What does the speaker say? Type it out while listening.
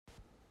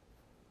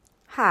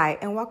Hi,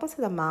 and welcome to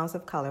the Moms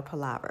of Color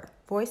Palaver,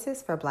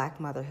 Voices for Black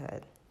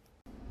Motherhood.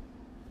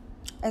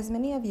 As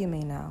many of you may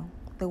know,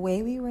 the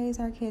way we raise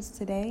our kids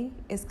today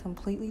is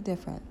completely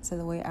different to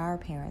the way our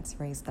parents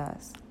raised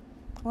us.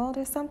 Well,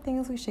 there's some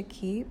things we should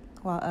keep,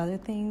 while other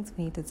things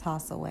we need to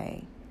toss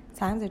away.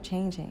 Times are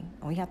changing,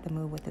 and we have to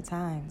move with the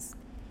times.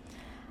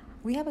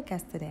 We have a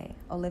guest today,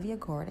 Olivia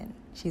Gordon.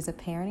 She's a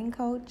parenting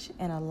coach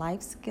and a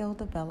life skill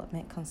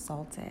development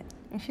consultant.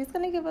 And she's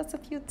going to give us a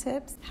few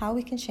tips how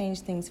we can change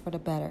things for the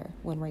better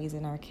when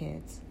raising our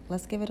kids.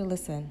 Let's give it a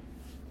listen.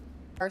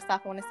 First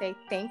off, I want to say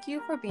thank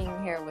you for being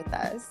here with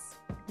us.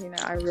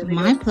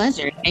 My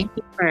pleasure. Thank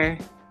you for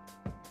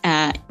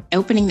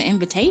opening the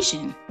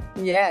invitation.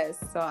 Yes,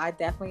 so I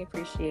definitely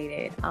appreciate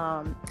it.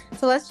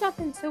 So let's jump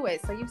into it.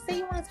 So you say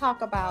you want to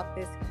talk about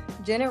this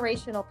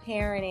generational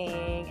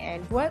parenting,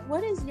 and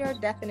what is your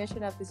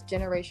definition of this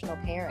generational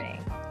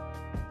parenting?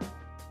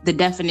 The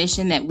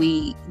definition that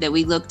we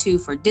look to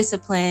for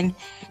discipline,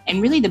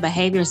 and really the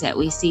behaviors that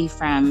we see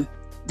from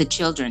the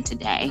children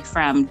today,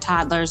 from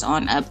toddlers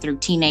on up through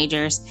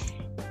teenagers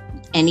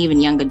and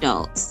even young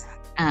adults.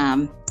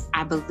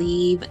 I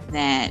believe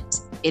that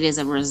it is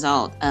a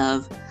result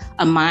of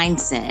a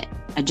mindset,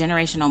 a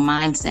generational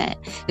mindset,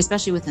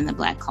 especially within the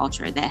Black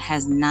culture, that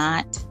has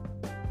not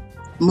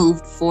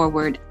moved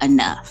forward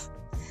enough.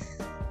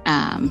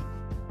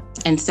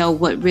 And so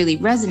what really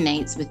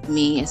resonates with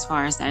me as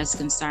far as that is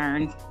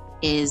concerned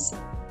is,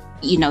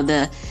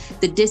 the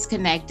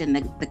disconnect and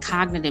the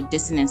cognitive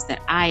dissonance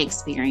that I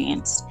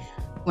experienced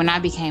when I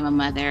became a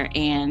mother,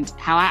 and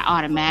how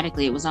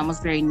it was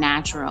almost very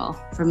natural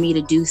for me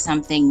to do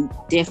something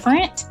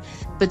different.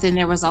 But then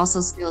there was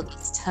also still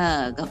this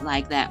tug of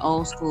like that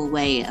old school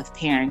way of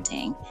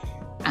parenting,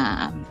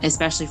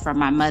 especially from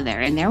my mother.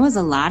 And there was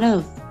a lot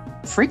of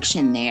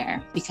friction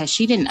there because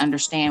she didn't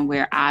understand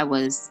where I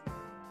was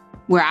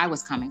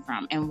coming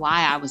from and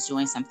why I was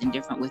doing something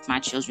different with my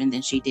children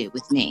than she did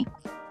with me.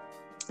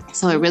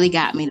 So it really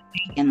got me to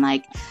thinking,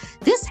 like,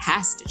 this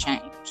has to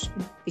change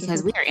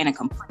because we are in a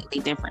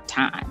completely different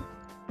time.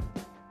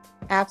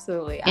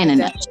 Absolutely. In a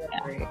nutshell.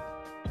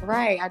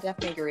 Right. I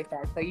definitely agree with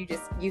that. So you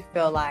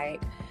feel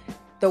like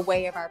the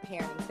way of our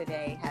parenting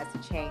today has to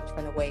change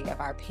from the way of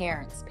our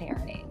parents'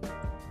 parenting.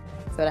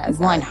 So that's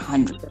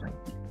 100%.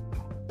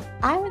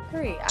 I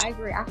agree. I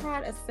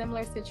had a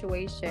similar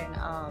situation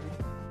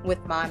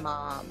with my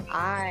mom.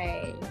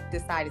 I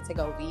decided to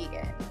go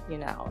vegan,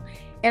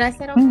 and I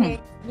said, okay,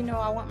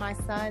 I want my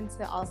son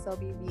to also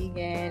be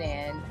vegan.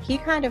 And he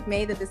kind of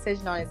made the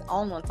decision on his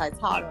own once I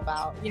taught him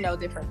about,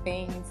 different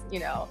things,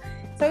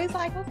 So he's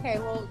like, okay,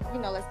 well,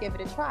 let's give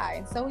it a try.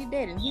 And so he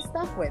did, and he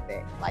stuck with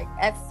it. Like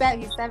he's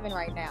 7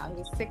 right now. He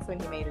was 6 when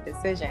he made a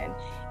decision.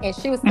 And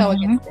she was so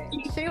against it.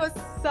 She was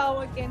so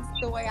against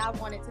the way I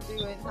wanted to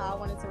do it and how I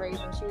wanted to raise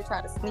him. She would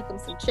try to sneak him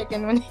some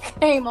chicken when he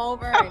came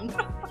over. And,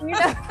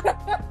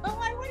 I'm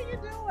like, what are you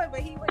doing? But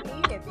he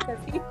wouldn't eat it because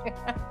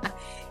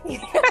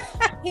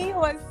he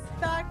was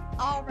stuck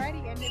already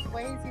in his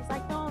ways. He's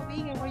like, no, I'm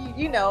vegan. What are you?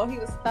 He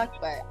was stuck.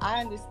 But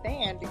I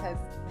understand because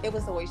it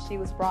was the way she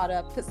was brought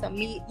up. Put some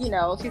meat,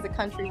 she's a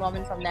country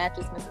woman from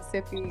Natchez,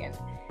 Mississippi, and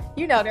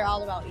they're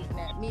all about eating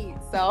that meat.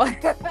 So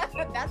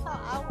that's how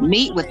I wanted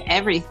meat to with raise.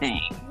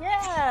 Everything.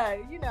 Yeah,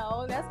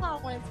 that's how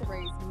I wanted to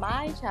raise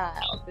my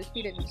child, but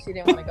she didn't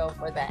want to go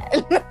for that.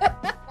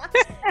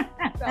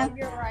 So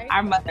you're right.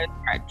 Our mothers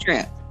are a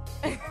trip.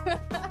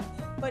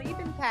 But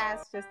even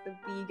past just the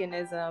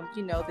veganism,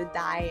 the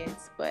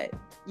diets, but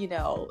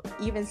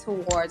even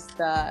towards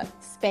the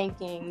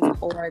spankings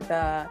or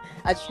a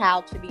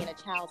child to be in a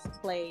child's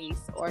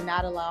place or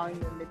not allowing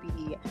them to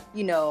be,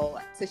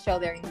 to show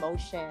their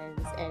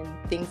emotions and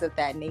things of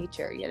that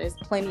nature. Yeah, there's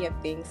plenty of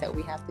things that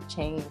we have to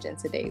change in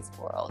today's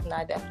world, and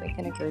I definitely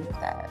can agree with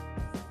that.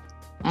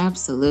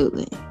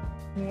 Absolutely.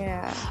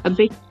 Yeah.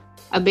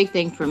 A big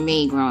thing for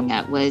me growing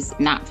up was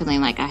not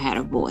feeling like I had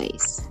a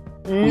voice.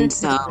 And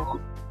so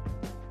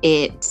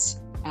when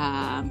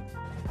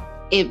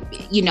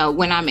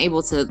I'm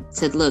able to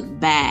look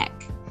back,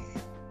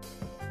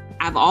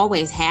 I've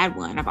always had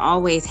one. I've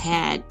always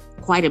had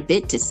quite a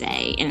bit to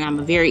say, and I'm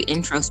a very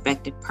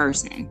introspective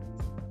person.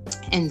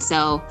 And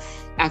so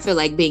I feel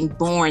like being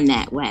born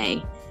that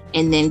way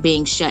and then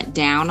being shut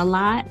down a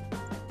lot,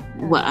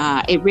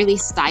 it really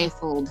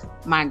stifled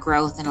my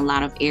growth in a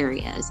lot of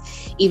areas,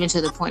 even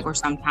to the point where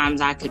sometimes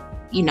I could,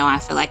 I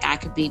feel like I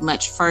could be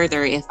much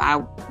further if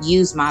I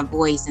use my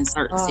voice in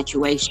certain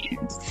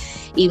situations,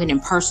 even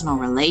in personal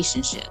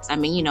relationships. I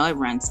mean, it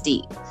runs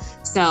deep.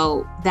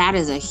 So that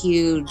is a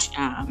huge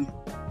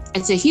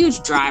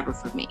driver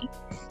for me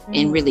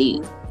in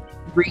really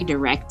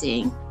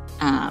redirecting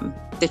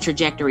the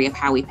trajectory of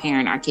how we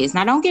parent our kids.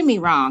 Now, don't get me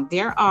wrong.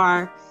 There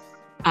are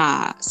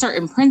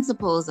certain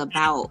principles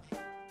about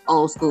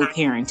old school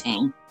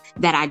parenting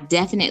that I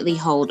definitely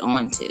hold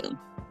on to.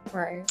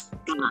 Right.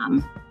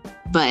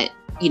 But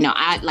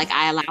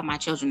I allow my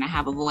children to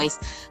have a voice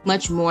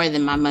much more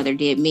than my mother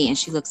did me. And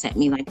she looks at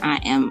me like I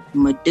am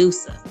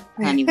Medusa.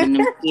 Honey, when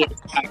the kids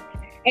start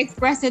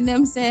expressing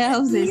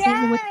themselves and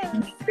saying what they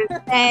need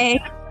to say.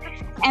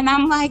 And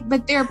I'm like,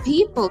 but they're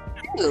people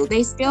do.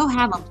 They still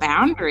have a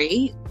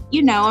boundary,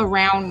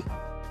 around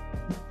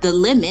the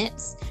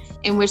limits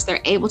in which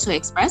they're able to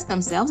express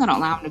themselves. I don't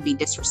allow them to be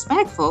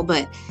disrespectful,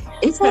 but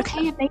it's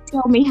okay if they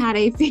tell me how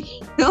they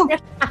feel.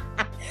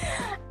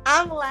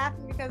 I'm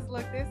laughing because,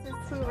 look, this is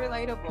too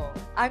relatable.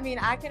 I mean,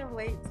 I can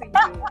relate to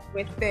you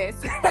with this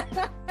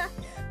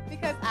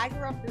because I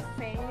grew up the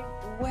same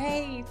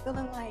way,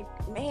 feeling like,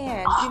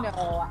 man,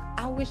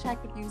 I wish I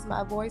could use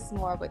my voice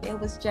more, but it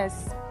was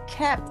just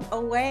kept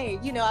away.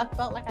 I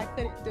felt like I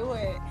couldn't do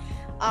it.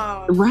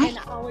 Right. And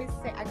I always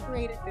say, I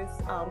created this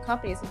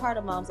company. It's a part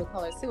of Moms of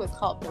Color too. It's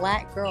called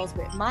Black Girls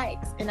with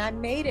Mics, and I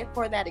made it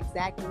for that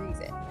exact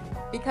reason,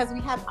 because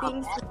we have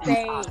things to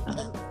say.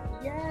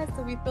 And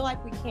so we feel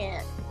like we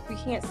can't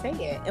say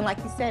it. And like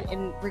you said,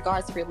 in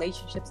regards to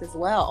relationships as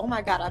well, oh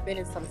my God, I've been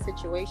in some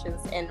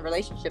situations in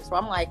relationships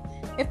where I'm like,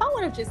 if I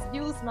would have just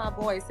used my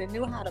voice and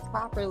knew how to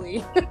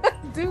properly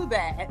do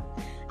that,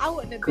 I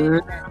wouldn't have been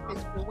in that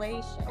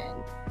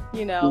situation,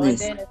 And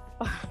then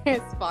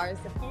as far as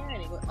the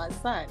parenting with my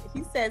son,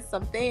 he says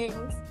some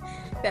things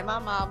that my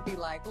mom be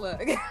like, look,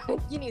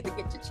 you need to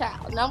get your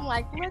child. And I'm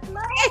like, look,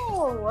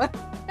 no.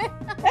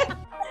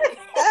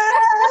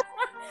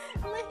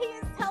 He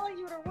is telling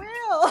you the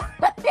real.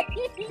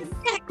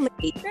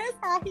 Exactly. That's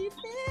how he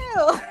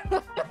feels.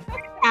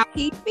 How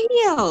he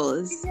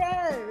feels.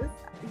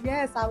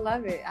 Yes, I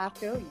love it. I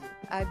feel you.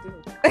 I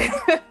do.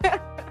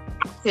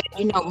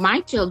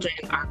 My children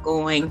are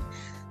going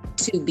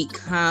to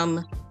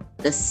become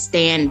the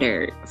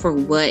standard for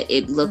what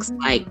it looks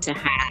like to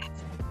have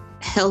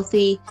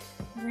healthy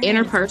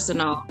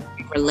interpersonal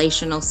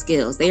relational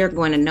skills. They are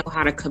going to know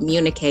how to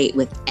communicate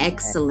with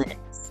excellence.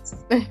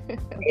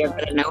 They're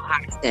going to know how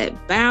to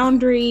set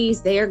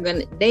boundaries. They are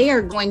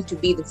going to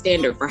be the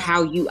standard for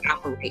how you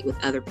operate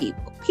with other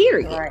people.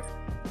 Period. Right.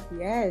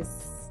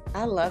 Yes,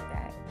 I love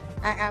that.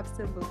 I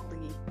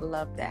absolutely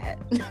love that.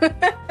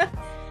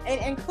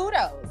 and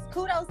kudos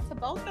to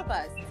both of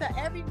us, to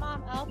every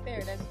mom out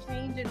there that's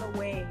changing the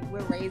way we're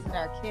raising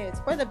our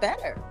kids for the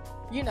better.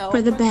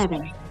 For the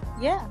better.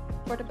 Yeah,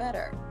 for the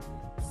better.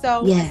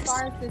 So yes. As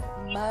far as this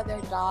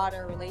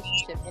mother-daughter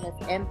relationship and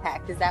its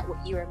impact, is that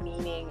what you are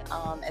meaning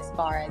as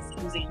far as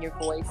using your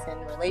voice in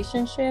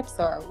relationships,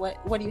 or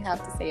what do you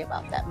have to say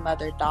about that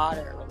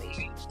mother-daughter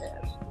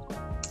relationship?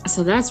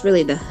 So that's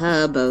really the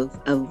hub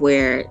of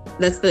where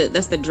that's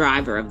the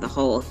driver of the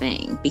whole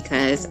thing,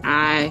 because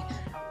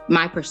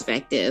my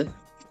perspective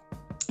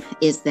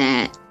is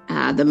that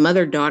the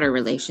mother-daughter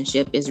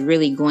relationship is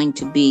really going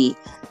to be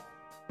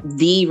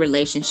the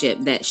relationship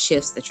that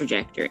shifts the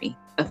trajectory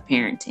of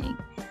parenting,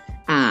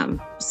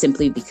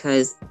 simply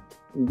because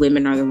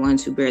women are the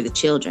ones who bear the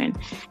children.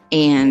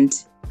 And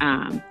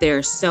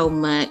there's so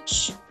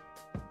much,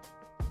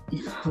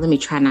 let me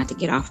try not to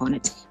get off on a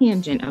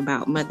tangent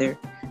about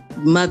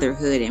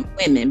motherhood and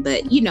women,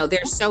 but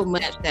there's so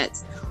much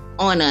that's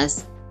on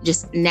us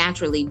just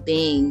naturally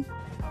being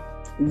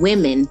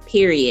women,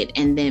 period,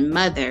 and then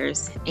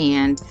mothers.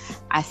 And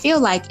I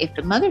feel like if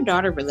the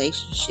mother-daughter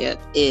relationship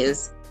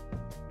is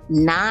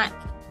not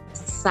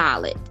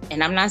solid,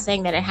 and I'm not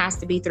saying that it has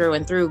to be through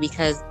and through,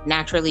 because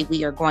naturally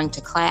we are going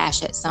to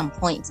clash at some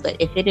points, but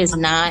if it is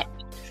not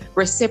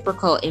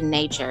reciprocal in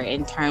nature,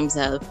 in terms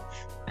of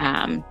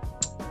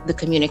the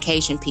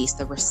communication piece,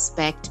 the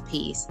respect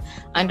piece,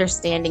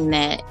 understanding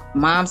that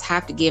moms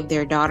have to give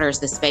their daughters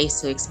the space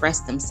to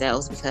express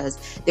themselves because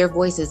their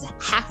voices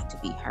have to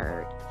be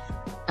heard,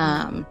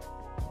 and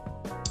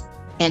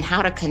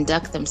how to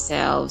conduct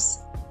themselves,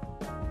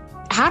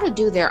 how to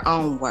do their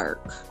own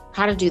work,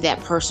 how to do that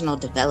personal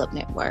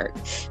development work,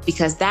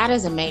 because that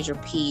is a major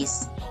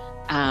piece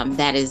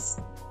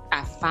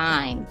I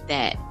find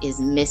that is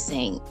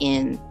missing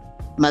in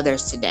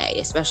mothers today,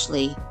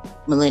 especially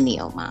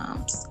millennial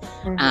moms.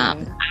 I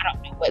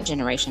don't know what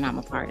generation I'm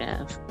a part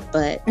of,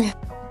 but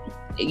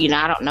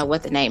I don't know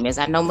what the name is.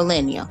 I know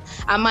millennial.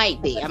 I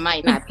might be, I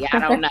might not be. I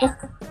don't know.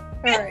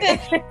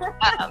 Right.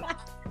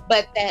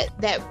 But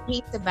that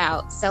piece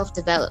about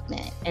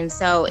self-development. And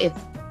so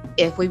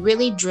if we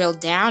really drill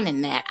down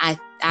in that,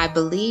 I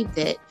believe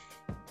that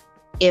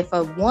if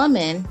a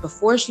woman,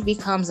 before she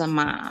becomes a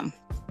mom,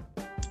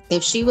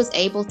 if she was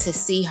able to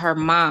see her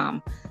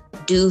mom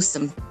do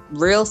some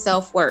real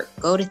self-work,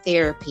 go to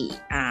therapy,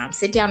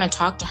 sit down and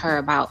talk to her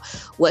about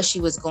what she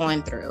was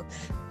going through.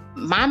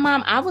 My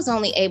mom, I was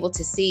only able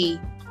to see,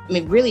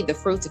 really the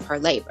fruits of her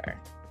labor.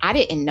 I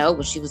didn't know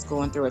when she was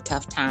going through a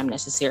tough time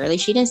necessarily.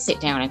 She didn't sit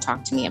down and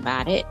talk to me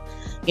about it.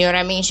 You know what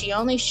I mean? She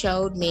only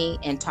showed me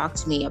and talked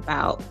to me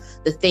about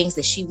the things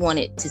that she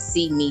wanted to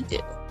see me do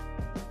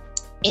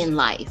in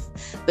life.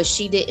 But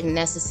she didn't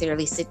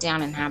necessarily sit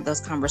down and have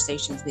those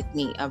conversations with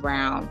me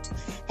around,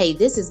 hey,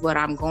 this is what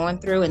I'm going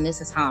through and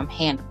this is how I'm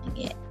handling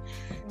it,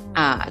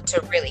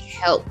 to really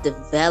help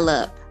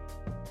develop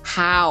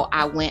how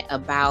I went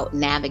about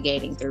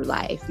navigating through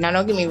life. Now,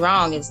 don't get me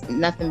wrong, it's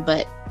nothing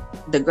but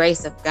the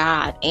grace of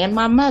God and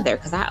my mother,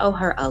 because I owe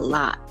her a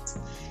lot,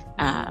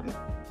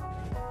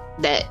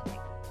 that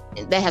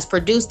has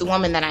produced the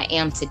woman that I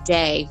am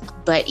today.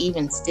 But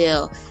even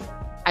still,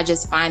 I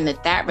just find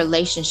that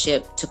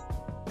relationship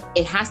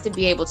it has to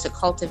be able to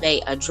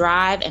cultivate a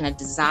drive and a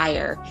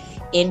desire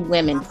in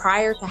women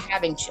prior to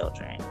having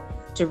children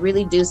to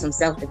really do some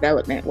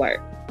self-development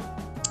work.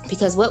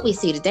 Because what we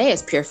see today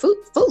is pure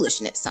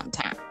foolishness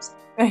sometimes.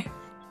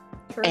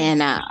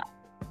 And,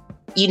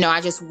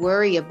 I just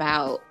worry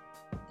about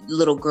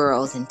little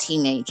girls and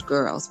teenage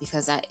girls,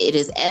 because it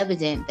is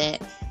evident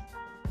that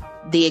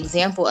the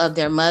example of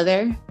their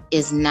mother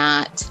is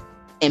not,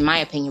 in my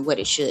opinion, what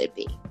it should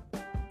be.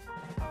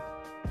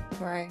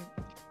 Right.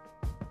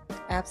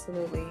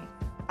 Absolutely.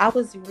 I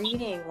was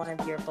reading one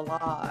of your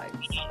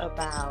blogs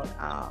about,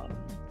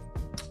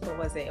 what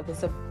was it? It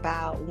was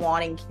about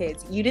wanting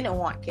kids. You didn't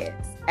want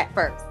kids at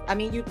first. I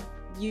mean,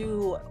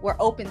 you were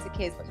open to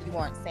kids, but you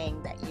weren't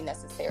saying that you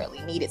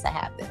necessarily needed to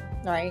have them,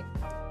 right?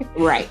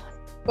 Right.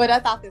 But I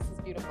thought this was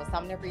beautiful. So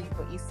I'm going to read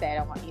what you said.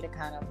 I want you to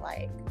kind of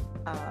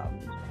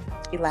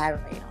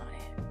elaborate on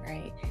it,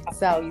 right?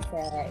 So you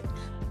said,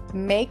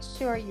 make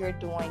sure you're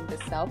doing the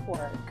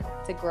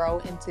self-work to grow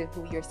into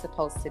who you're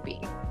supposed to be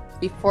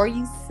before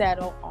you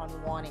settle on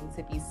wanting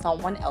to be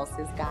someone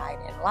else's guide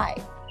in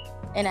life.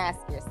 And ask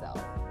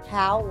yourself,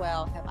 how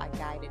well have I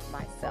guided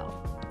myself?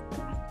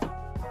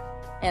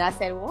 And I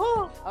said,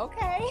 whoa,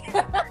 okay.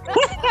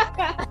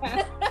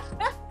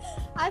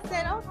 I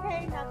said,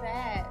 okay, now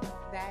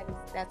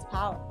that's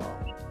powerful.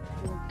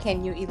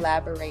 Can you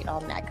elaborate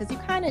on that? Because you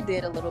kind of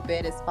did a little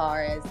bit as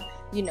far as,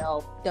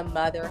 the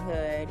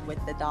motherhood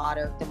with the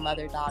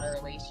mother-daughter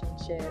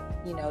relationship.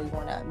 You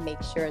want to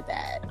make sure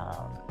that,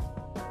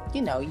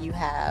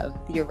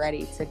 you're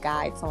ready to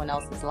guide someone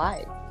else's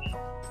life,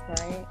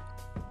 right?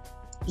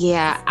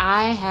 Yeah,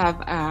 I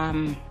have,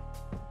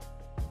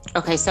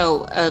 okay,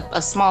 so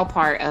a small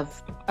part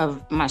of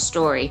my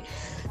story,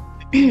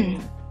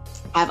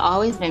 I've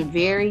always been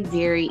very,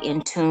 very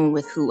in tune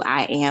with who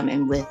I am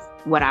and with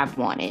what I've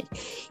wanted,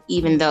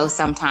 even though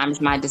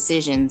sometimes my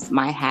decisions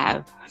might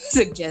have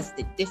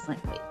suggested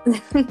differently.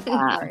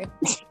 I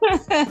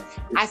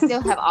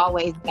still have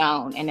always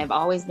known and have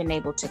always been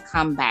able to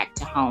come back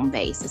to home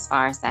base as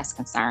far as that's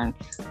concerned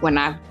when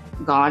I've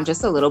gone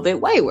just a little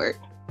bit wayward.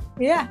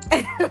 Yeah.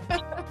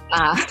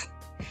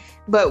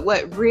 But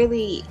what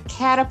really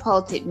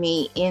catapulted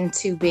me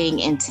into being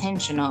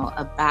intentional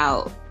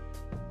about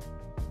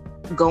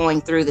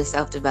going through the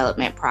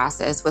self-development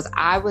process was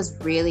I was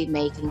really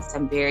making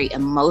some very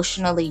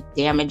emotionally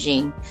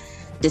damaging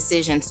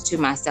decisions to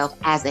myself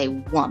as a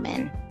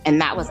woman. And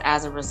that was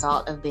as a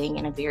result of being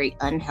in a very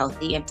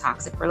unhealthy and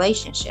toxic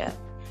relationship.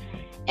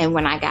 And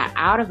when I got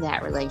out of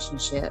that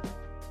relationship,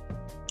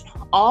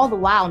 all the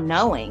while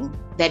knowing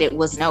that it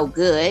was no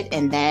good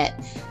and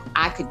that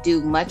I could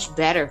do much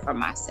better for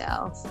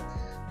myself,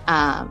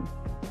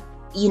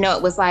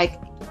 it was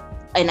like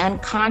an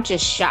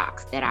unconscious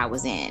shock that I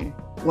was in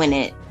when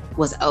it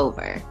was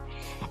over.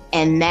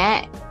 And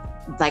that,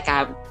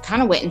 I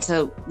kind of went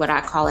into what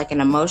I call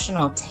an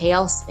emotional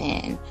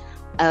tailspin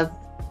of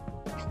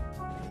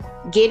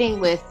getting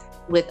with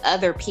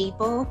other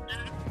people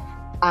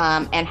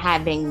and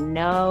having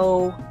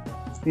no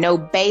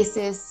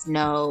basis,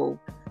 no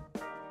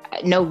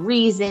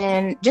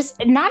reason,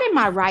 just not in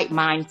my right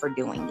mind for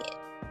doing it.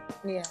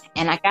 Yeah.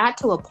 And I got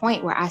to a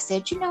point where I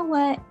said, you know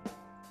what,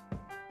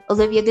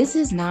 Olivia, this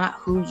is not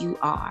who you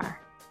are.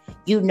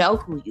 You know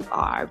who you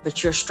are,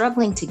 but you're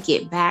struggling to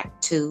get back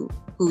to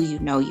who you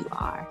know you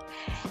are.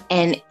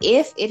 And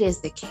if it is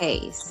the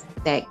case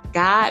that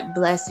God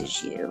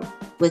blesses you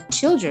with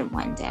children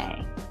one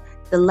day,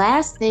 the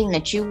last thing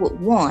that you would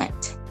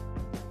want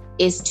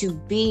is to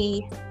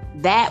be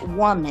that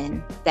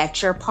woman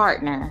that your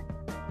partner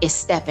is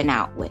stepping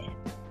out with.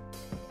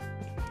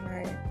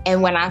 Right.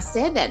 And when I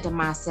said that to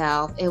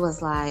myself, it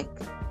was like,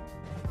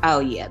 oh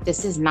yeah,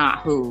 this is not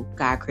who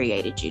God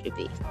created you to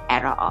be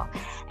at all.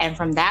 And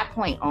from that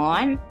point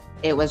on,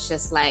 it was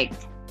just like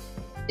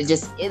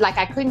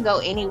I couldn't go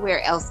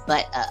anywhere else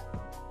but up.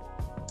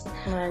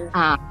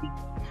 Right.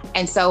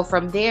 And so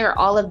from there,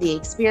 all of the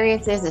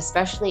experiences,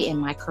 especially in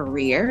my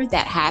career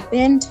that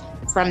happened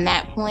from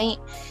that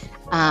point,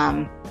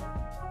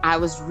 I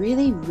was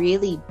really,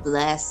 really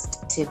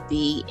blessed to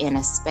be in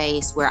a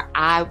space where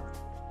I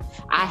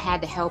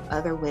had to help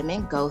other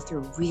women go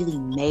through really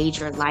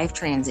major life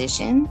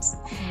transitions.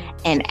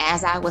 And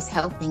as I was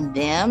helping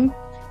them,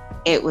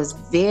 it was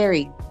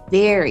very,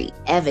 very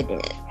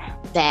evident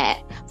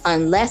that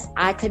unless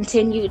I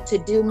continued to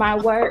do my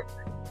work,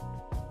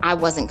 I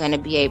wasn't going to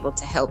be able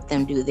to help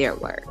them do their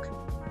work.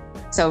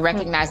 So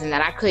recognizing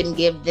that I couldn't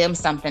give them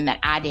something that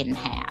I didn't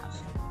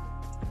have.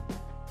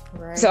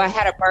 Right. So I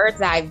had a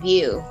bird's eye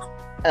view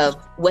of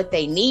what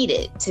they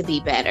needed to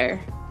be better,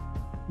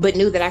 but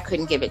knew that I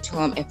couldn't give it to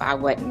them if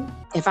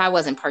I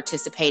wasn't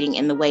participating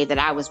in the way that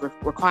I was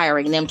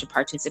requiring them to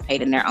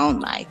participate in their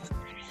own life.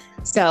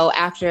 So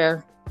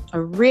after a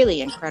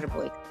really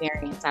incredible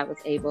experience, I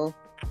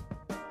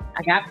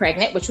got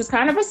pregnant, which was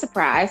kind of a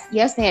surprise.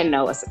 Yes and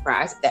no, a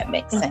surprise, if that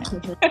makes sense.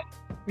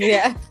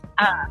 Yeah.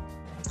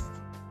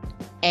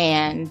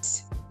 And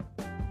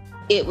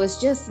it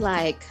was just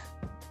like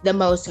the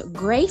most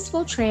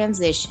graceful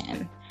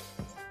transition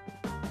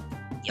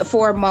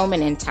for a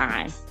moment in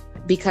time,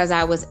 because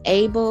I was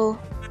able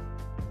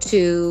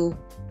to,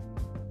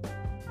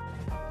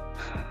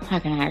 how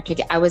can I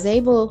articulate? I was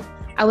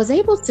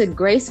able to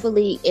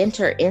gracefully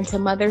enter into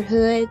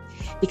motherhood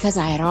because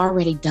I had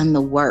already done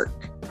the work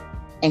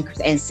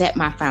and set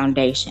my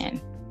foundation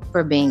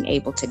for being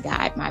able to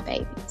guide my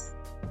babies.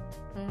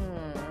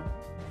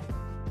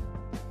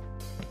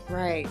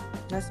 Right.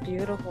 That's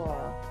beautiful.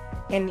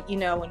 And, you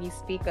know, when you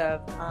speak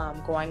of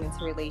going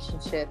into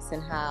relationships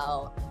and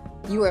how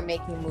you were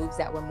making moves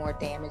that were more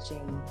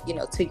damaging, you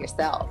know, to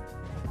yourself,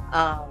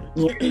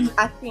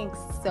 I think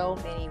so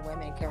many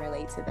women can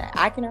relate to that.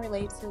 I can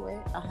relate to it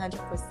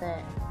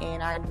 100%.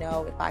 And I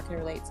know if I can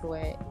relate to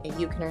it and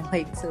you can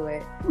relate to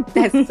it,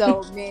 that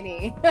so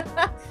many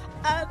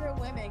other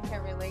women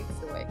can relate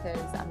to it.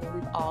 Because, I mean,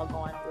 we've all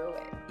gone through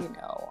it, you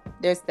know.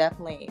 There's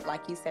definitely,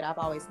 like you said, I've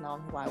always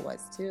known who I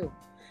was too.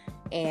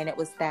 And it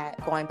was that,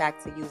 going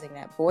back to using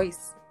that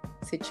voice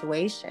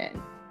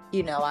situation,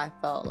 you know, I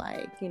felt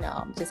like, you know,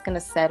 I'm just going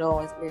to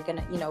settle. We're going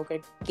to, you know,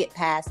 gonna get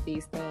past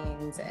these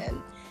things.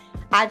 And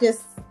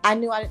I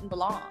knew I didn't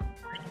belong.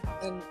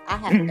 And I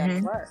hadn't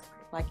done the work.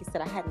 Like you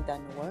said, I hadn't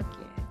done the work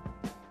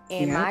yet.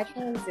 And my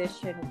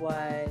transition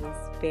was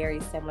very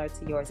similar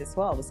to yours as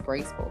well. It was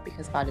graceful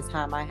because by the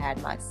time I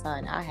had my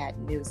son, I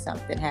knew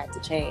something had to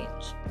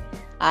change.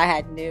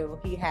 I knew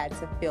he had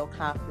to feel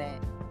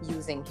confident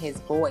using his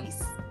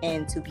voice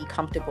and to be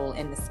comfortable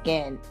in the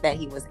skin that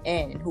he was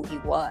in and who he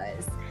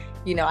was.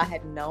 You know, I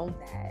had known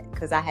that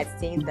because I had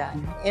seen the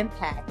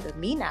impact of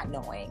me not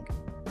knowing,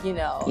 you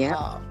know,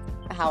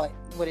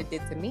 what it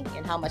did to me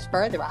and how much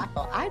further I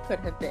thought I could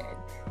have been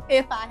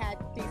if I had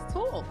these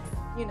tools,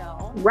 you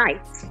know.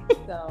 Right.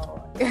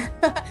 So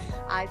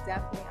I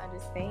definitely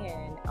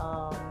understand.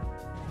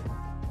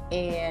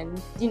 And,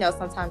 you know,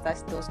 sometimes I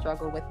still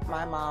struggle with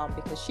my mom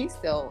because she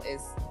still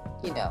is,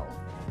 you know,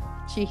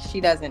 she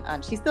still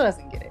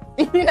doesn't get it.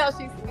 You know,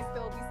 we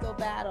still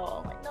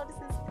battle. Like, no,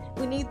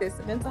 we need this.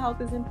 Mental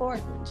health is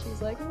important.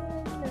 She's like,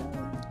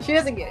 no. She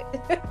doesn't get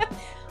it.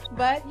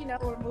 But, you know,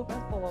 we're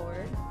moving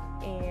forward.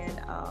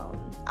 And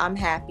I'm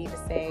happy to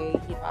say,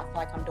 you know, I feel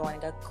like I'm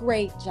doing a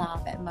great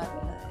job at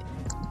motherhood.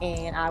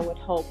 And I would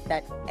hope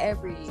that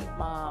every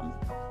mom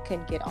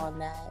can get on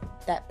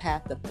that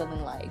path of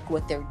feeling like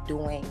what they're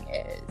doing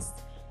is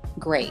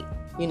great,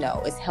 you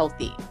know, is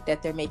healthy,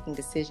 that they're making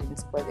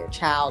decisions for their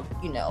child,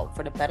 you know,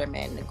 for the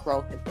betterment and the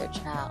growth of their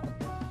child,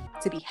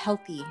 to be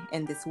healthy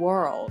in this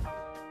world.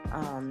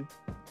 And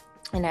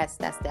that's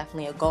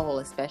definitely a goal,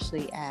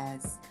 especially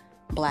as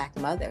Black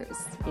mothers,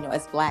 you know,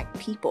 as Black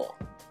people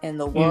in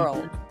the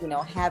world, you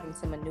know, having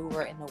to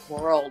maneuver in the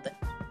world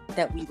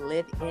that we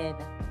live in.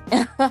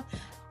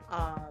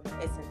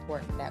 It's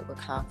important that we're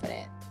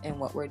confident in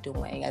what we're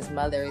doing as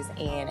mothers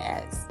and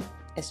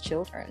as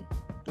children,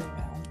 you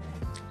know.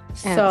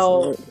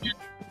 So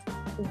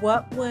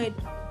what would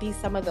be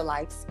some of the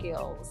life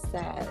skills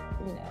that,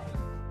 you know,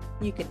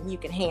 you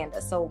can hand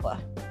us over?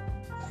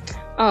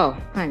 Oh,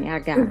 honey, I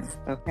got it.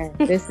 Okay.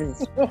 This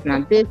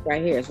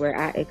right here is where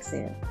I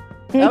excel.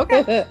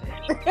 Okay.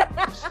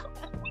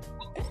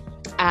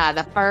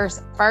 The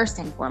first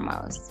and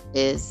foremost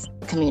is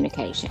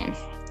communication.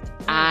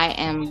 I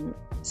am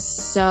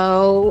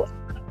so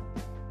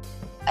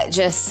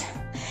just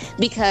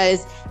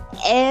because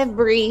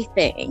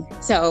everything.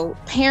 So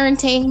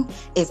parenting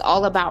is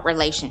all about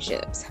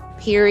relationships,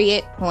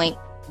 period, point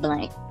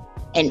blank.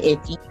 And if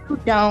you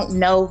don't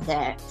know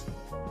that,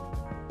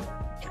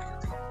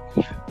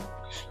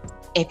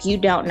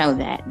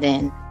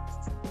 then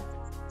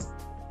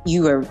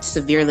you are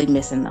severely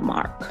missing the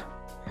mark.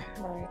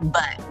 Right.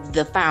 But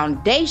the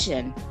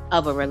foundation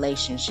of a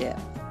relationship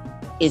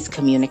is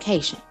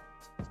communication.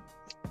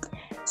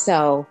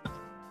 So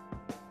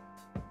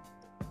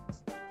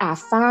I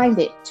find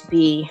it to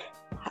be,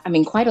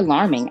 quite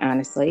alarming,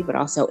 honestly, but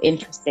also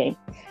interesting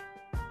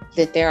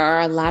that there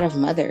are a lot of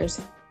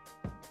mothers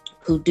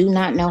who do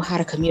not know how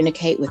to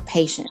communicate with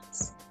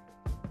patients,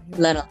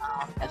 let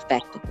alone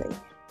effectively.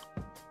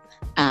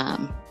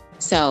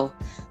 So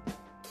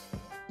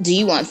do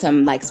you want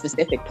some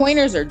specific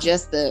pointers or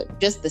just the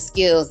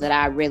skills that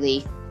I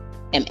really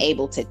am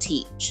able to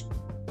teach?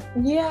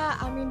 Yeah,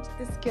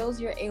 the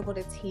skills you're able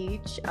to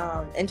teach,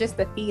 and just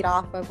to feed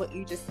off of what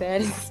you just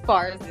said as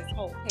far as this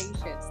whole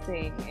patience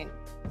thing, and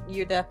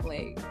you're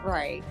definitely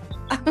right.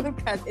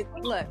 Because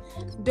look,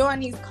 during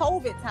these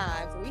COVID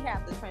times, we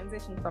have to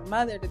transition from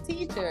mother to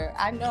teacher.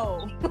 I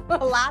know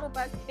a lot of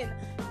us can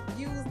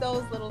use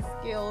those little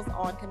skills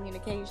on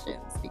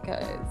communications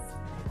because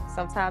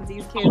sometimes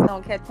these kids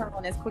don't catch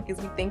on as quick as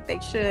we think they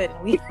should.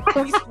 And we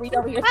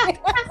over here.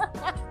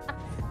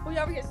 We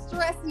over here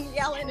stressing,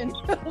 yelling, and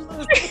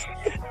look.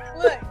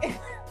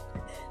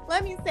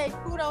 Let me say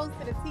kudos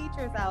to the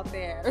teachers out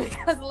there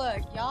because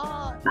look,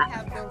 y'all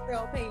have the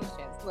real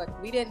patience. Look,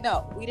 we didn't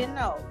know.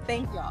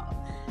 Thank y'all.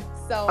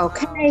 So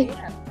okay,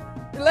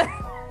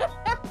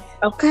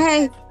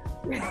 okay.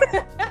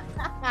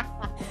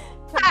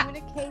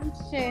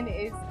 Communication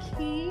is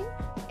key,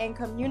 and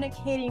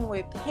communicating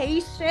with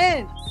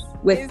patience.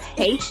 Is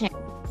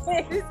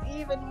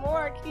even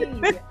more key.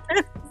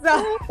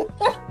 So.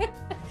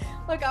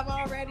 Look, I'm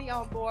already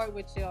on board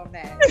with you on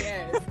that.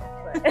 Yes.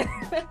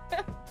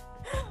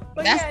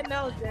 But yeah,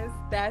 no,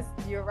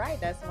 you're right.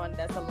 That's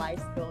a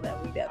life skill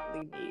that we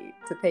definitely need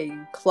to pay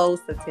close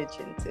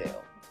attention to.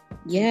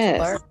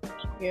 Yes.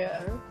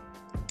 Yeah.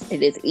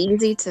 It is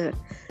easy to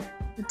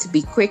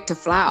be quick to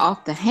fly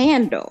off the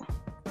handle.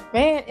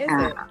 Man, is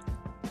it?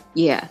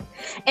 Yeah.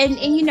 And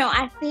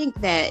I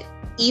think that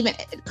even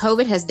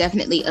COVID has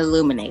definitely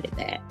illuminated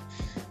that.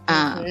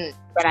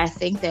 But I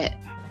think that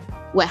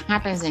what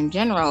happens in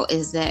general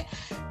is that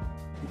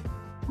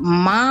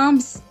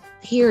moms,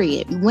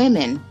 period,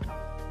 women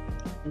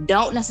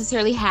don't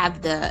necessarily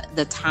have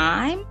the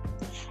time,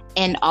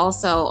 and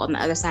also on the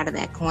other side of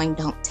that coin,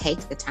 don't take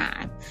the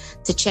time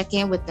to check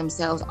in with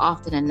themselves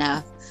often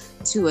enough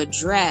to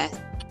address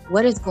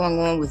what is going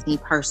on with me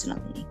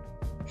personally.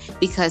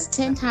 Because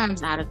 10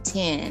 times out of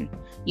 10,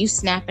 you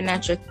snapping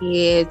at your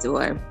kids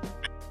or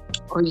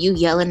you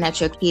yelling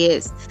at your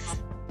kids,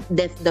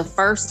 that the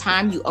first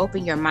time you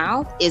open your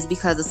mouth is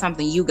because of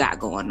something you got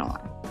going on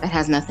that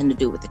has nothing to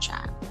do with the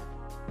child.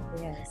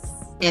 Yes.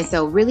 And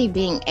so really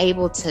being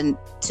able to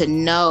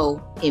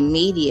know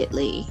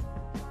immediately,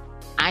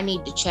 I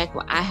need to check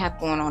what I have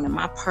going on in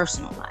my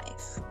personal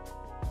life.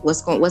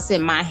 What's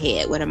in my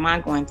head? What am I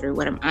going through?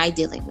 What am I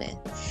dealing with?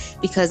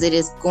 Because it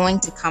is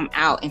going to come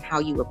out in how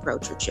you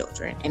approach your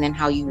children and in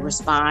how you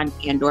respond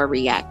and or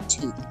react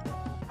to them.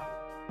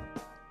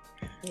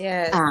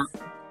 Yes.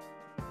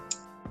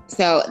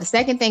 So the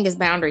second thing is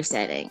boundary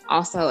setting.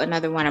 Also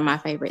another one of my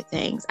favorite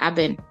things. I've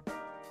been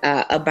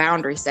a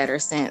boundary setter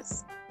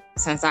since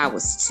I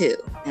was 2.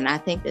 And I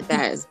think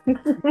that is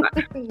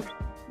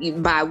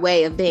by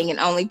way of being an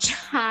only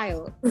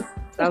child. So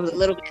I was a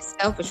little bit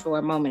selfish for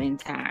a moment in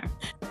time.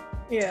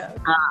 Yeah.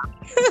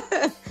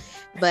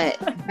 But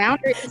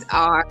boundaries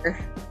are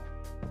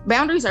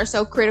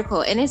so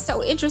critical. And it's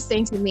so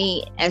interesting to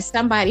me as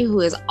somebody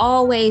who has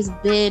always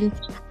been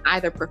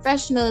either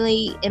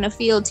professionally in a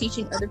field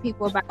teaching other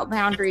people about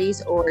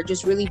boundaries or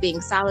just really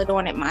being solid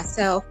on it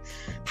myself,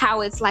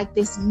 how it's like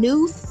this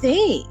new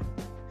thing.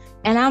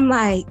 And I'm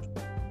like,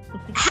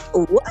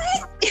 what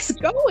is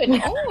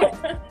going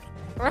on?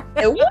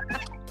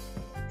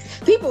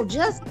 People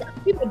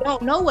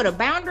don't know what a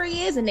boundary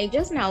is and they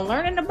just now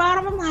learning about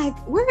them. I'm like,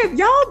 where have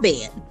y'all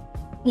been?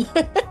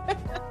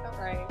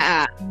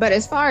 Right. But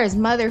as far as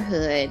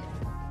motherhood,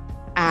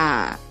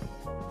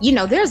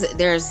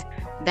 there's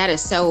that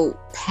is so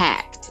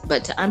packed.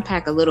 But to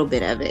unpack a little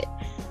bit of it,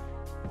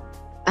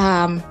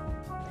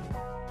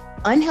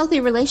 unhealthy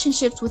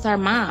relationships with our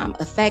mom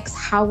affects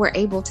how we're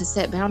able to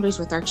set boundaries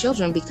with our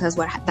children, because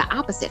the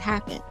opposite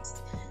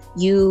happens.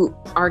 You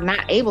are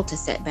not able to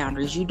set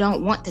boundaries. You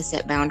don't want to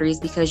set boundaries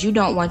because you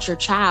don't want your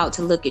child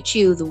to look at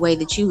you the way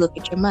that you look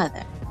at your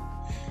mother.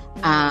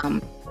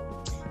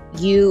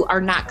 You are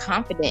not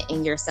confident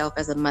in yourself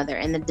as a mother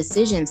and the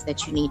decisions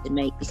that you need to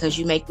make, because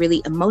you make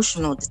really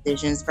emotional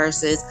decisions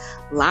versus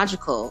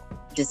logical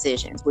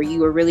decisions where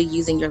you are really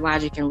using your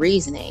logic and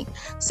reasoning.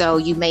 So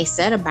you may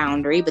set a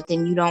boundary, but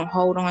then you don't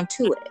hold on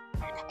to it.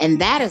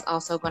 And that is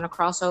also going to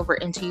cross over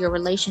into your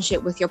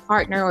relationship with your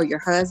partner or your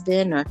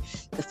husband or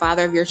the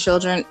father of your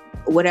children,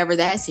 whatever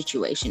that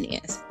situation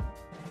is,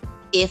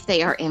 if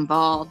they are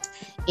involved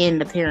in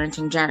the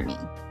parenting journey.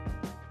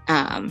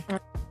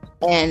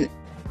 And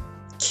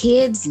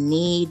kids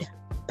need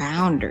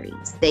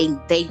boundaries.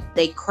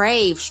 They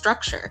crave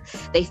structure.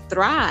 They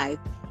thrive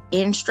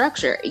in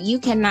structure. You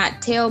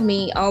cannot tell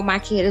me, oh, my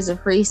kid is a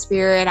free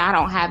spirit, I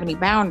don't have any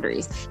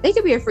boundaries. They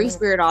could be a free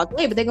spirit all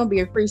day, but they're going to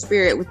be a free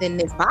spirit within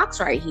this box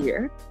right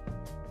here,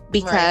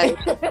 because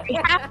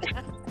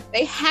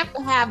they have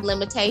to have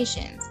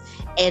limitations.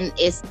 And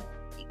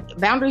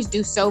boundaries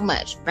do so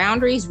much.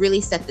 Boundaries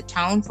really set the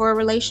tone for a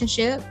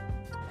relationship.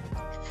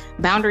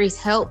 Boundaries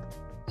help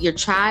your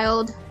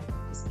child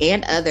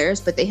and others,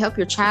 but they help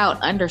your child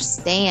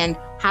understand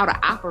how to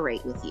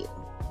operate with you.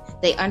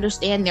 They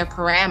understand their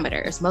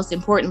parameters. Most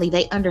importantly,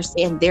 they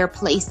understand their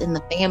place in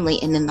the family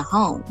and in the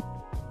home.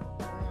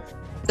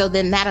 So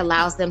then that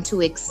allows them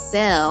to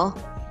excel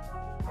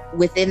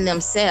within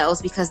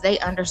themselves, because they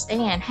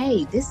understand,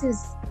 hey, this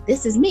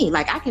is me.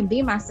 Like, I can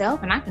be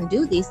myself and I can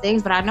do these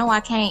things, but I know I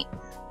can't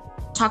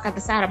talk at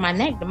the side of my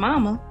neck to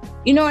mama.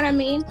 You know what I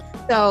mean?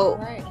 So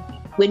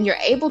when you're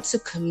able to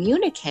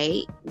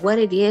communicate what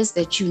it is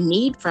that you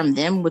need from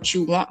them, what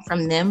you want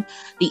from them,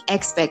 the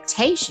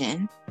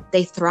expectation,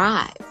 they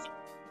thrive.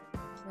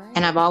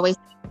 And I've always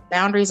said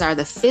boundaries are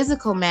the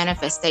physical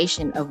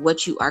manifestation of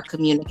what you are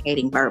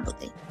communicating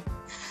verbally.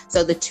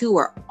 So the two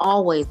are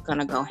always going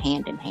to go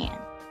hand in hand.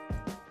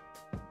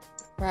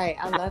 Right.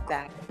 I love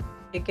that.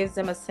 It gives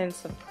them a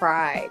sense of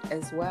pride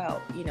as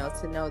well,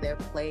 to know their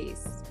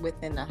place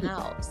within the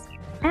house.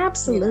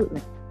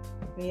 Absolutely.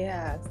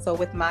 Yeah. So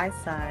with my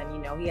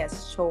son, he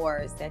has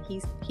chores that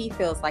he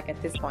feels like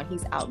at this point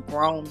he's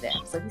outgrown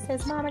them. So he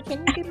says, Mama,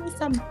 can you give me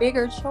some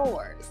bigger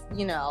chores?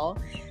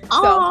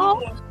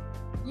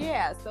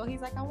 So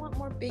he's like, I want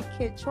more big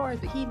kid chores,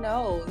 but he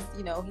knows,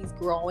 he's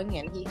growing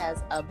and he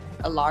has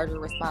a larger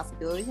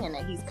responsibility and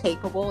that he's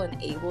capable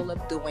and able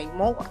of doing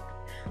more.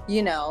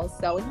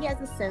 So he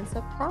has a sense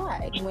of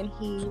pride when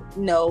he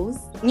knows,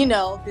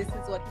 this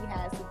is what he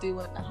has to do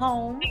in the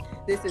home.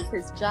 This is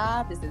his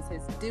job. This is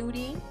his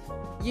duty,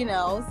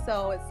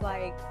 so it's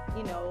like,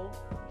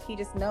 he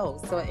just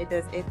knows. So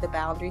the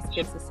boundaries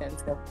gives a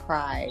sense of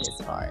pride as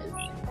far as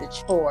the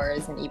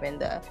chores and even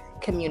the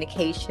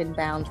communication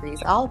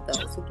boundaries, all of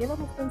those. So give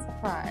him a sense of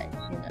pride,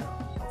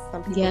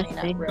 Some people may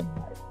not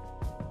realize.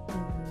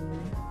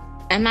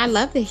 And I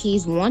love that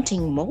he's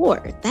wanting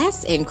more.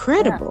 That's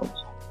incredible.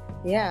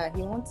 Yeah,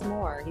 he wants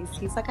more.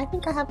 He's like, I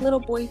think I have little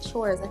boy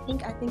chores. I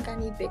think I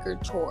need bigger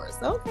chores.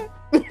 Okay.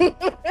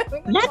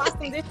 That's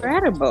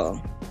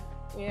incredible.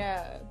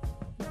 Yeah.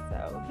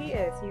 So he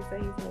is. He's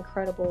an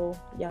incredible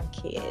young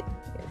kid,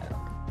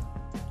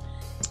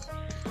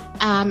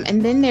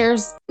 And then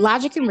there's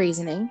logic and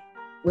reasoning,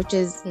 which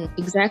is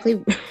exactly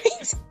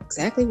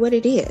what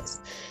it is.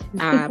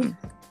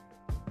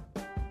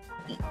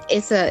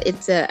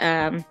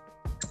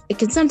 It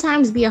can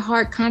sometimes be a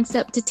hard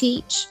concept to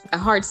teach, a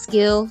hard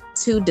skill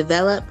to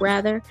develop,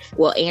 rather,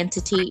 and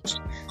to teach.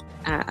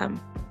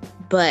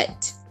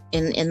 But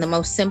in the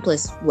most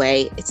simplest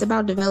way, it's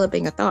about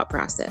developing a thought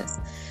process.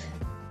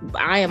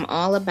 I am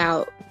all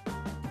about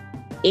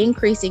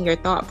increasing your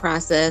thought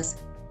process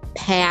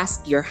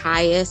past your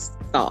highest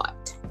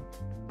thought.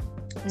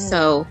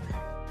 So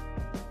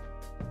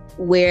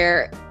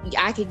where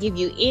I could give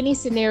you any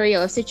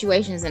scenario of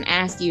situations and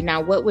ask you,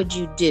 now, what would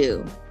you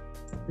do?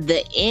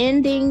 The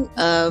ending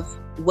of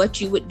what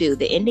you would do,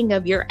 the ending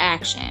of your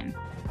action.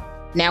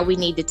 Now we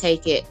need to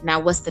take it. Now,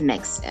 what's the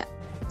next step?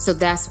 So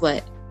that's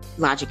what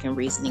logic and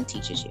reasoning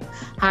teaches you,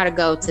 how to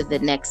go to the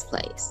next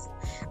place.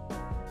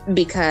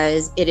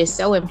 Because it is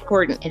so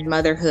important in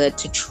motherhood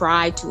to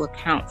try to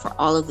account for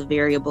all of the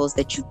variables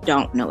that you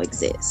don't know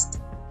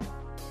exist.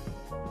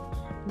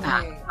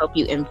 Help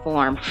you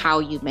inform how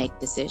you make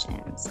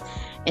decisions.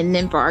 And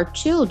then for our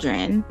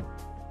children,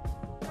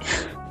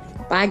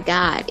 by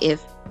God,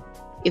 if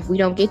we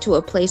don't get to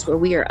a place where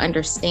we are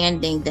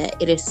understanding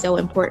that it is so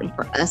important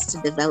for us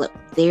to develop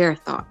their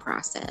thought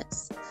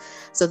process,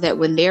 so that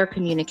when they're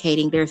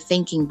communicating, they're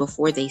thinking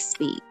before they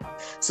speak,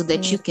 so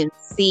that you can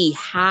see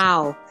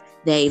how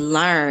they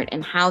learn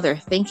and how they're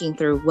thinking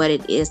through what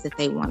it is that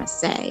they want to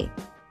say.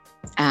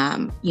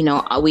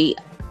 We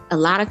a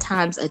lot of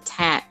times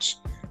attach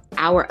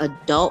our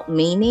adult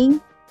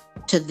meaning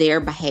to their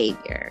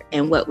behavior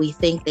and what we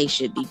think they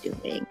should be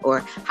doing, or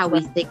how we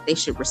think they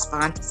should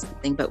respond to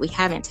something, but we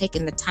haven't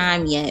taken the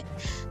time yet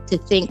to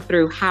think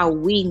through how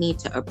we need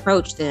to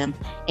approach them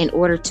in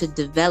order to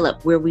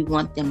develop where we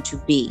want them to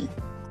be.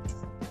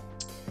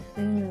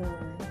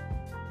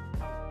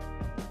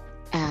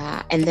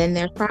 And then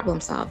there's problem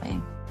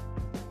solving.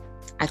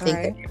 I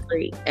think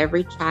that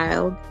every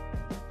child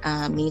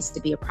needs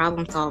to be a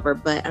problem solver,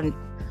 but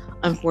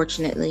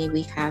unfortunately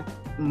we have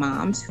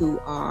moms who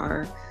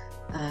are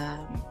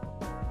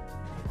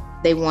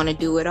they want to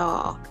do it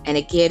all. And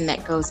again,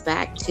 that goes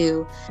back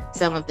to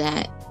some of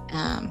that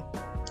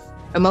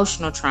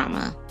emotional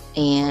trauma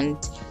and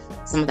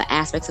some of the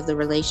aspects of the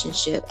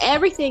relationship.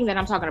 Everything that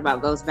I'm talking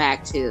about goes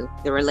back to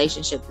the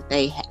relationship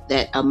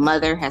that a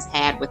mother has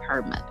had with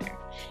her mother,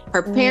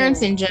 her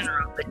parents in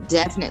general, but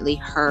definitely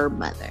her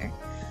mother.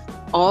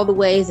 All the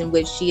ways in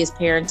which she is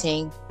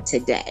parenting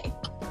today.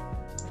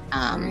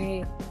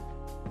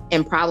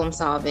 And problem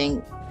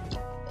solving,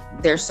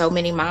 there's so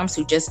many moms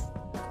who just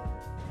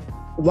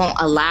won't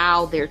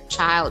allow their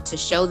child to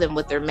show them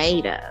what they're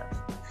made of.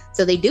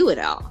 So they do it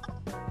all.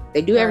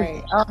 They do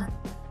everything.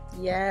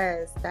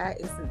 Yes,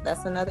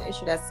 that's another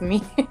issue. That's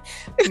me.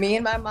 Me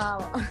and my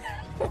mom.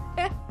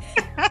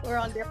 We're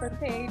on different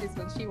pages.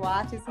 When she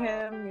watches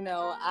him,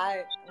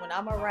 when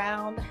I'm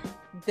around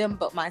them,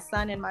 but my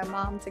son and my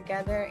mom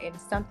together, and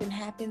something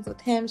happens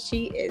with him,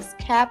 she is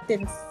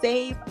Captain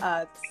Save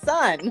a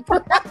Son.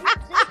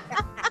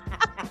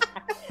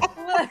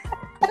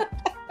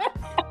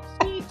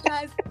 She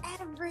does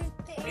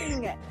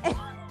everything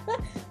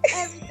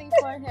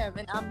for him,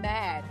 and I'm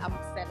mad. I'm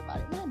upset about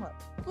it. Mama,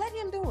 let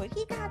him do it.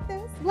 He got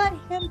this. Let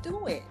him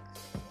do it.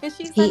 And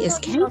she's he is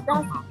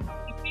capable.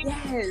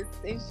 Yes,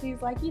 and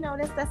she's like,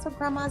 that's what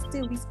grandmas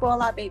do. We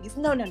spoil our babies.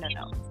 No. Let him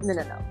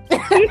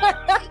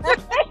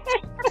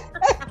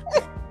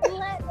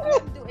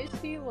do it.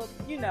 She will,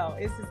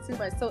 it's just too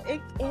much. So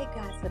it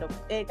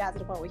got to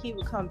the point where he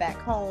would come back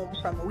home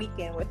from a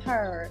weekend with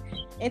her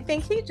and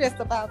think he's just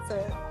about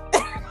to.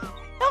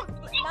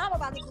 I'm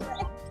about to do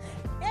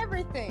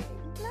everything.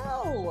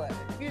 No,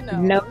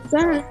 No,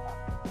 sir.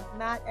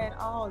 Not at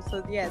all.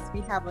 So yes,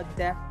 we are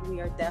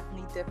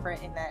definitely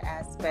different in that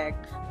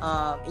aspect.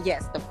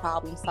 Yes, the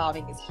problem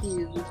solving is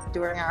huge.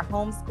 During our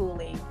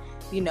homeschooling,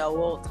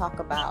 we'll talk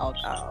about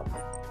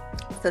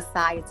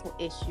societal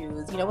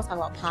issues. We'll talk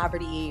about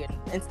poverty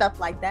and stuff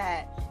like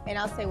that. And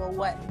I'll say, well,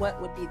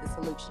 what would be the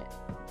solution,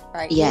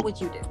 right? Yeah. What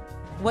would you do?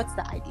 What's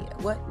the idea?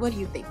 What do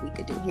you think we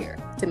could do here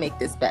to make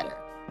this better?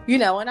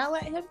 And I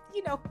let him,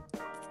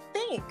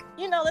 think.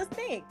 Let's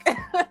think.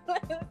 let's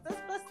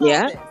solve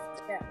this.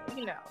 Yeah,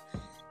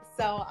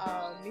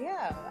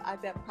 Yeah, I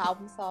bet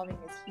problem solving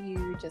is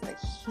huge. It's a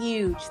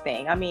huge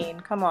thing. I mean,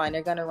 come on,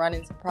 they're gonna run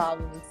into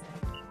problems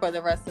for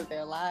the rest of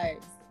their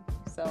lives.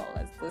 So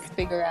let's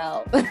figure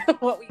out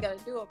what we gotta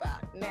do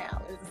about it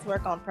now. Let's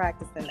work on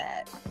practicing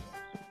that.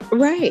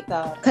 Right.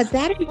 So, because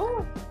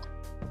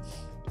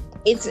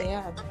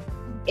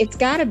it's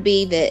got to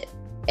be that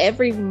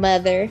every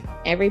mother,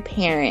 every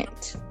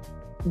parent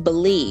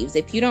believes,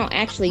 if you don't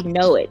actually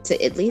know it,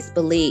 to at least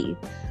believe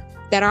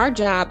that our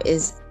job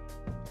is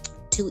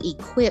to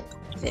equip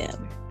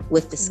them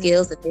with the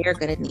skills that they're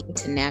going to need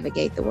to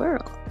navigate the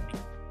world.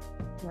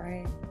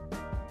 Right.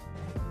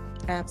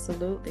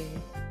 Absolutely.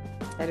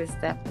 That is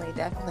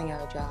definitely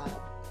our job,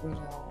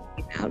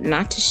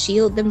 Not to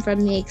shield them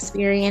from the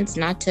experience,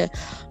 not to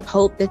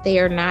hope that they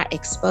are not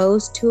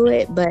exposed to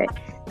it, but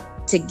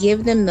to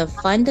give them the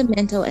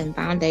fundamental and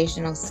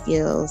foundational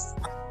skills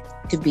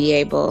to be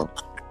able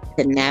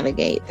to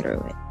navigate through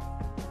it.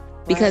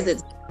 Because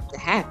it's going to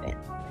happen.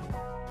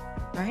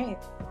 Right.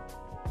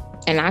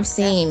 And I've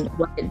seen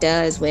what it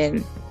does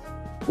when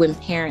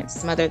parents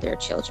smother their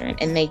children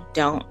and they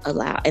don't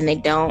allow, and they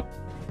don't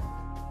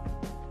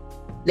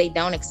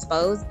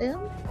expose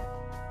them.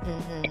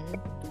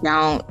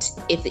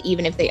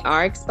 Even if they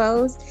are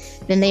exposed,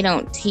 then they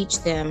don't teach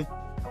them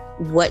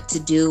what to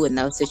do in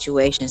those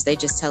situations. They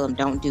just tell them,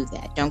 don't do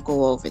that, don't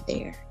go over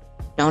there,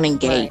 don't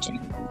engage in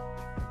it.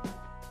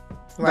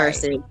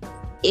 Versus,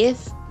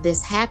 if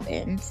this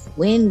happens,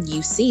 when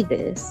you see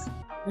this,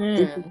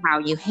 this is how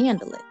you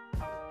handle it.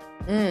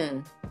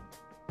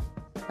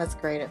 That's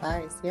great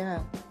advice.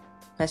 Yeah,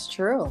 that's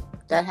true.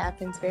 That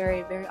happens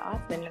very, very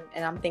often.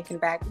 And I'm thinking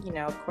back,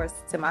 of course,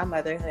 to my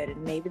motherhood,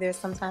 and maybe there's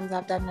sometimes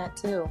I've done that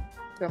too,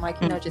 where I'm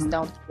like, just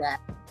don't do that.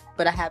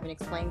 But I haven't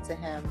explained to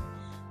him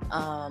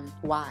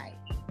why,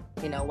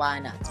 why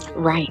not to do it.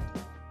 Right.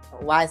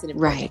 Why is it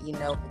important?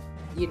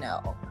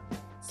 Right.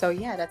 So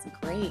yeah, that's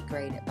great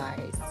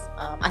advice.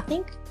 I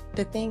think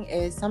the thing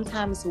is,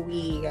 sometimes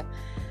we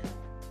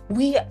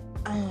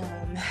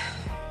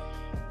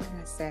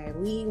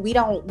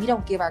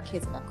don't give our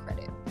kids enough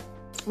credit.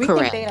 We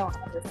Correct. think they don't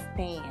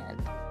understand,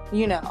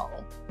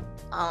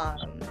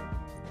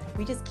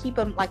 we just keep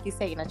them, like you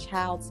say, in a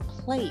child's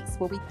place,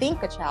 where we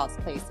think a child's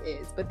place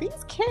is. But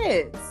these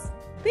kids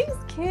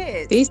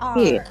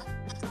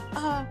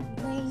are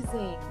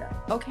amazing.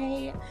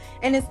 Okay.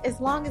 And as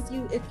long as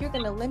if you're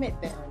going to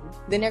limit them,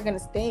 then they're going to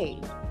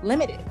stay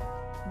limited,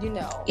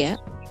 Yeah.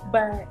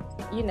 But,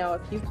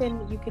 if you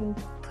can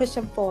push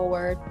them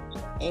forward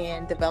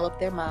and develop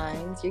their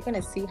minds, you're going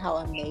to see how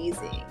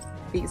amazing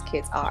these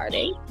kids are.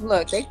 They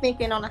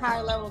thinking on a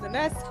higher level than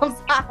us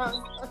sometimes.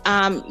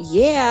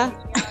 Yeah.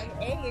 At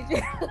a young age.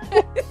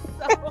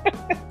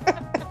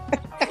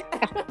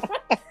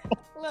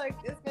 Look,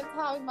 it's been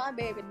time my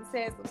baby and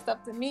said some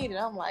stuff to me that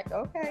I'm like,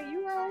 okay,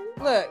 you right.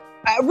 Look,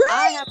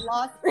 I have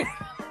lost.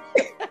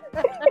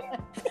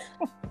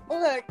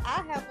 Look,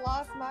 I have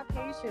lost my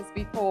patience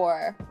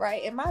before,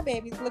 right? And my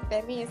babies looked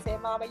at me and said,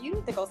 Mama, you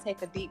need to go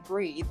take a deep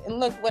breathe. And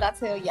look what I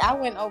tell you. I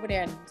went over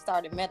there and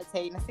started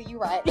meditating. I said, you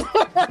right.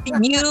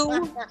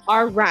 You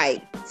are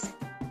right.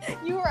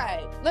 You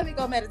right. Let me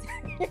go meditate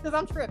because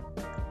I'm tripping.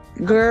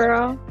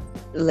 Girl,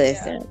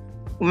 listen.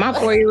 My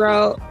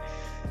 4-year-old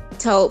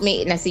told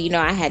me, and I said,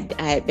 I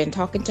had been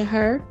talking to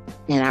her,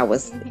 and I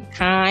was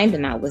kind,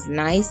 and I was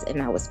nice,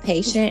 and I was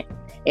patient,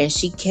 and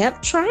she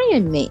kept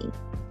trying me.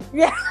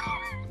 Yeah.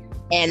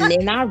 And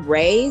then I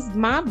raised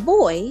my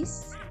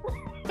voice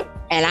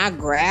and I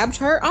grabbed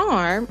her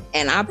arm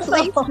and I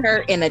placed her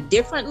in a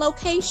different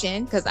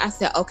location, because I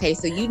said, okay,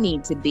 so you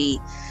need to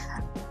be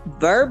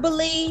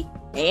verbally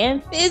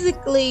and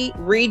physically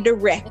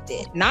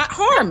redirected, not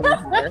harming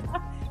her.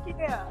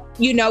 Yeah.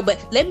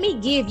 But let me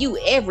give you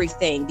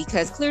everything,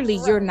 because clearly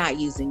you're not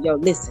using your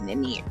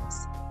listening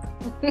ears.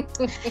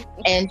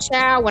 And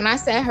child, when I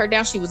sat her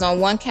down, she was on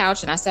one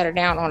couch and I sat her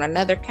down on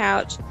another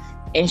couch.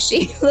 And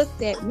she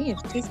looked at me and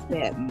she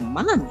said,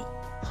 Mommy,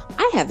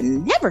 I have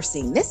never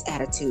seen this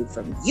attitude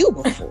from you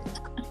before.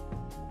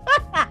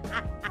 I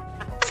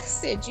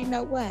said, you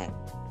know what?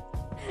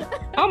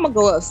 I'm going to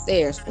go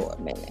upstairs for a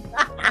minute.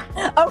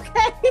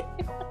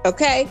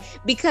 Okay?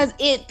 Because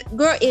it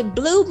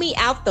blew me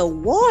out the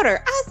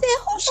water. I said,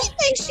 who she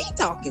thinks she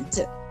talking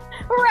to?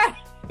 Right.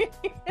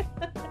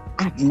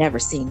 I've never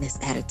seen this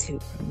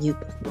attitude from you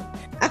before.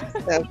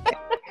 Okay.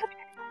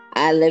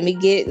 Let me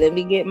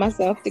get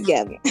myself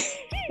together.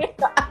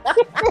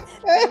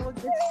 They will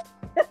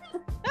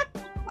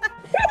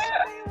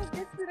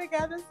get you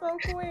together so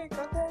quick.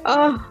 Okay?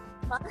 Oh.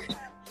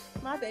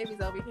 My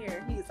baby's over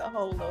here. He's a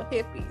whole little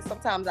hippie.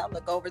 Sometimes I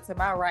look over to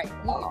my right.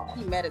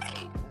 He meditates.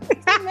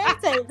 He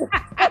meditates.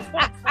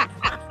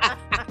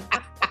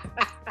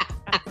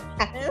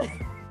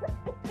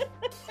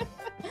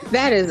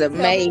 That is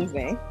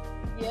amazing.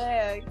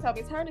 Yeah, he told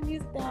me, turn the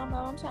music down,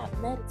 Mom. I'm trying to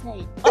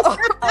meditate.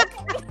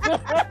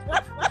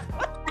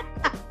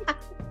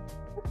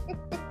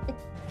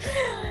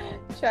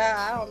 Child,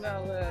 I don't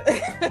know.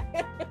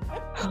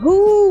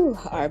 Who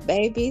are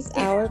babies?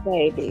 Our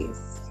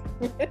babies.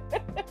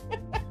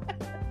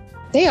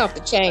 They off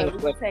the So chain.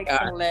 we can take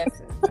some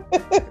lessons. We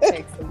can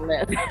take some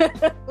lessons.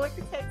 We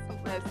can take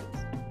some lessons.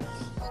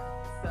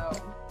 So,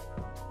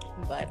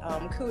 but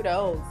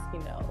kudos,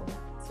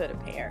 to the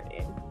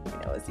parenting.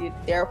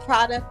 They're a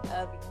product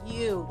of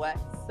you.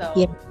 So,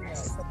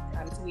 Yes.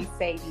 sometimes we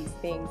say these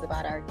things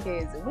about our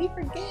kids and we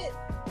forget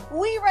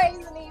we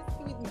raising these.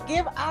 We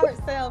give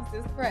ourselves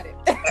this credit.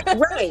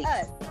 Right.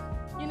 Us.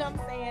 You know what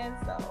I'm saying?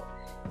 So,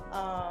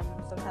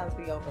 sometimes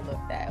we overlook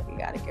that. We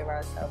got to give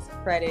ourselves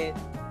credit,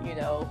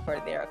 for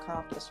their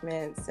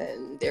accomplishments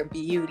and their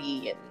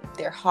beauty and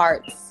their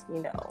hearts.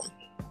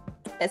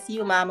 That's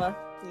you, mama.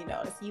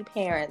 It's you,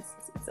 parents.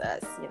 It's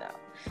us.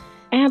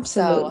 Absolutely.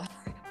 So,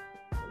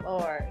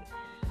 Lord,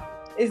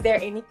 is there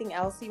anything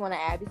else you want to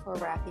add before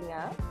wrapping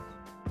up?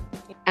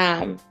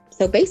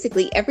 So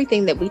basically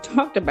everything that we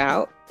talked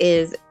about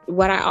is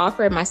what I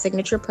offer in my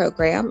signature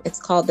program. It's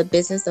called The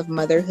Business of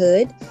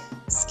Motherhood,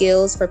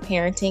 Skills for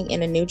Parenting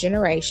in a New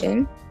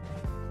Generation.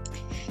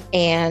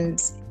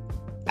 And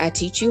I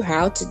teach you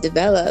how to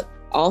develop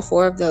all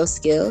 4 of those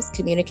skills: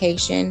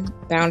 communication,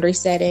 boundary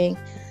setting,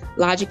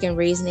 logic and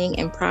reasoning,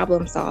 and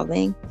problem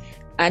solving.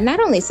 Not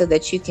only so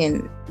that you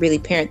can really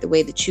parent the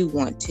way that you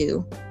want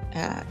to,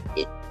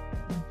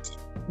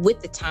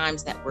 with the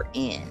times that we're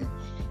in,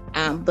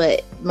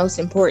 but most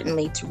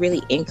importantly, to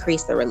really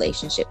increase the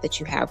relationship that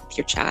you have with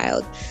your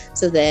child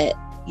so that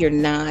you're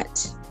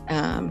not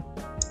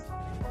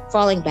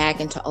falling back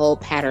into old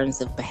patterns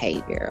of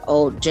behavior,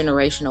 old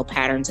generational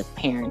patterns of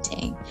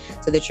parenting,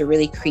 so that you're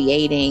really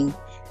creating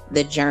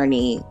the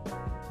journey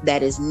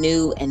that is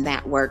new and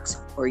that works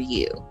for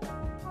you.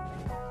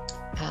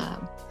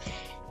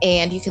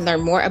 And you can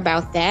learn more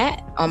about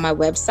that on my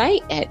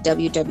website at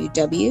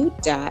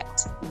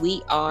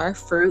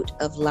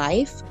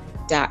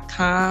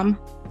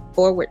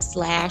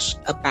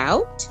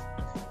www.wearefruitoflife.com/about.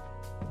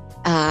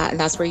 And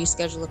that's where you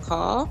schedule a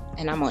call.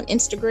 And I'm on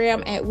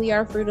Instagram at We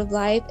Are Fruit of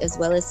Life, as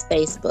well as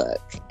Facebook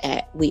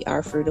at We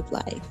Are Fruit of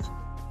Life.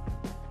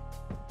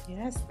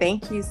 Yes,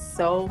 thank you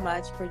so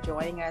much for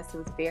joining us. It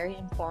was very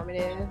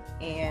informative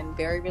and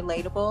very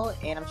relatable.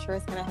 And I'm sure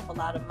it's going to help a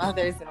lot of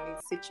mothers in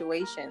these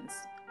situations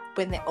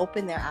when they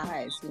open their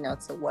eyes, to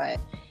what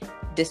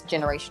this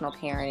generational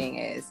parenting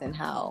is and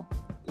how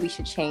we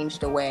should change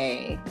the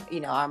way,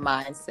 our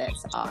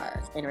mindsets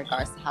are in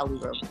regards to how we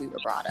were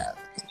brought up.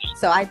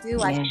 So I thank you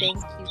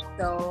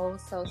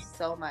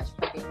so much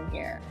for being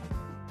here.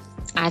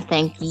 I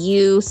thank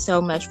you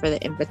so much for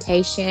the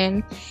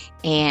invitation,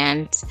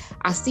 and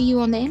I'll see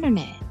you on the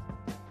internet.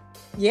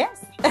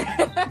 Yes.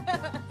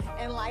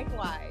 And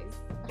likewise.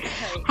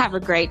 Right. Have a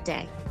great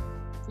day.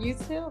 You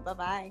too.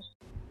 Bye-bye.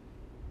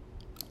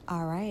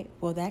 All right.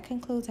 Well, that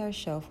concludes our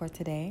show for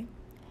today.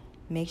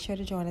 Make sure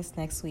to join us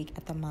next week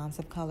at the Moms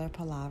of Color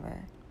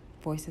Palaver,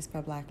 Voices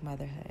for Black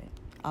Motherhood.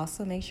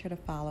 Also, make sure to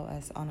follow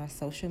us on our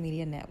social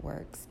media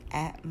networks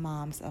at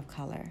Moms of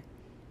Color.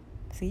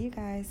 See you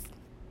guys.